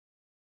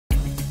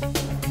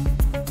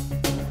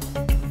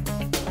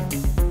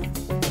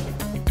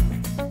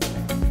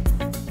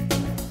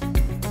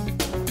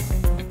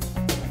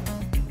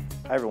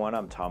Hi everyone,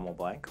 I'm Tom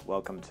LeBlanc.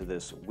 Welcome to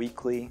this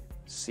weekly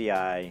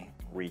CI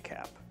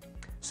recap.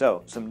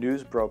 So, some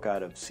news broke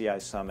out of CI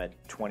Summit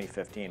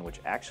 2015, which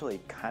actually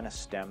kind of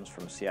stems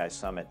from CI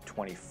Summit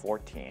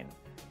 2014,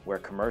 where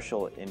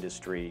commercial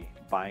industry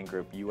buying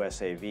group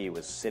USAV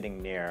was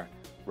sitting near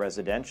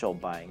residential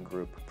buying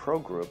group Pro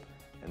Group,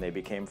 and they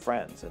became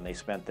friends. And they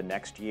spent the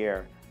next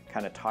year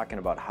kind of talking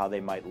about how they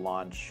might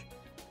launch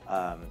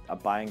a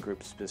buying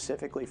group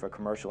specifically for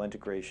commercial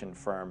integration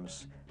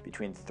firms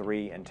between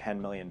 $3 and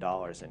 $10 million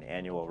in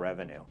annual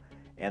revenue.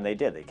 And they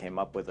did. They came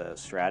up with a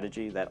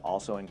strategy that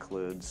also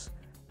includes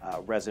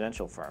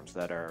residential firms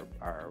that are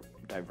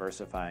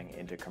diversifying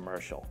into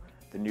commercial.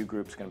 The new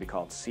group's going to be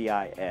called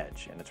CI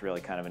Edge, and it's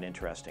really kind of an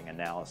interesting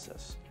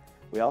analysis.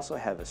 We also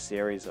have a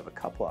series of a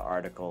couple of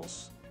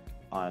articles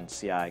on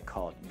CI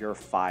called You're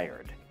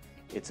Fired.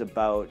 It's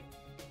about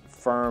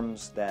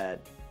firms that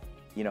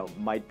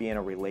might be in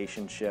a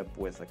relationship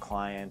with a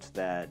client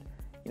that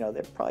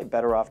they're probably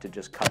better off to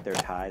just cut their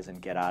ties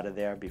and get out of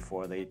there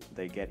before they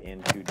get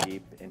in too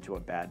deep into a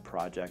bad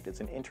project.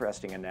 It's an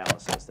interesting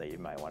analysis that you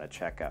might want to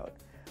check out.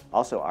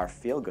 Also, our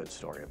feel-good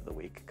story of the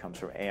week comes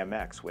from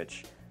AMX,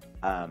 which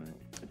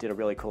did a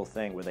really cool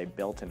thing where they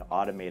built and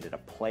automated a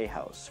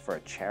playhouse for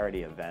a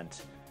charity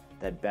event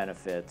that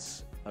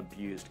benefits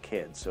abused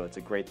kids. So it's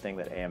a great thing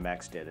that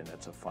AMX did, and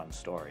it's a fun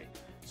story.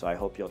 So I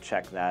hope you'll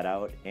check that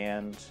out,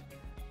 and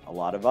a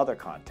lot of other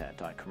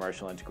content on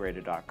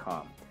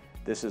commercialintegrator.com.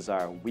 This is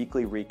our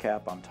weekly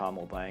recap. I'm Tom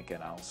LeBlanc,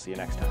 and I'll see you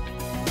next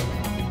time.